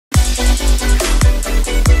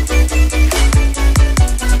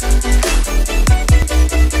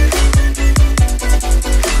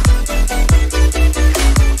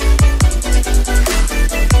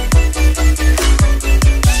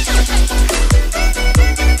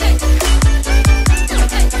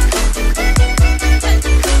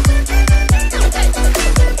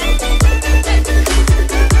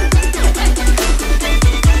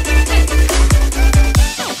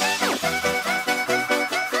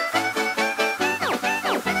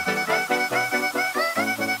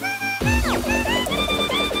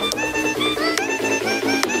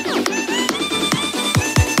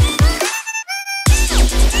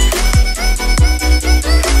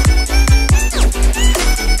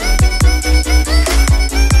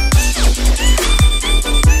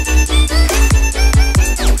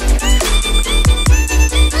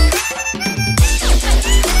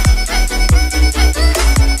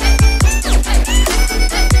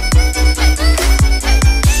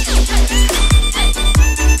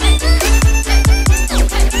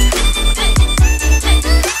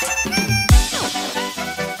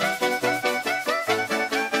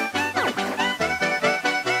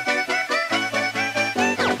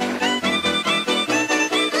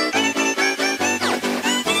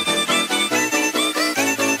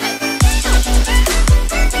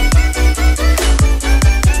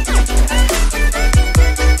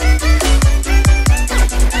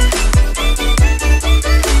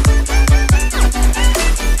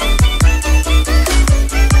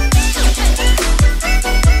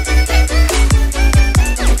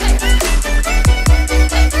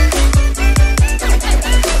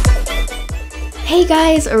Hey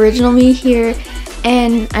guys, OriginalMe here,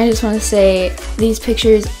 and I just want to say these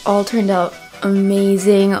pictures all turned out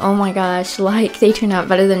amazing. Oh my gosh, like they turned out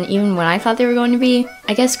better than even what I thought they were going to be.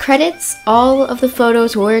 I guess credits, all of the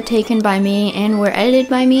photos were taken by me and were edited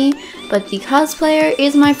by me, but the cosplayer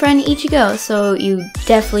is my friend Ichigo, so you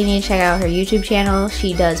definitely need to check out her YouTube channel.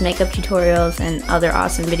 She does makeup tutorials and other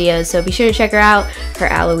awesome videos, so be sure to check her out. Her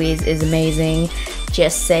Aloise is amazing,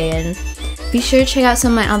 just saying. Be sure to check out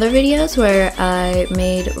some of my other videos where I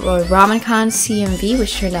made a Ramencon CMV,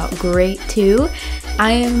 which turned out great too.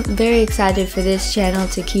 I am very excited for this channel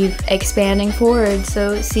to keep expanding forward,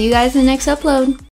 so see you guys in the next upload.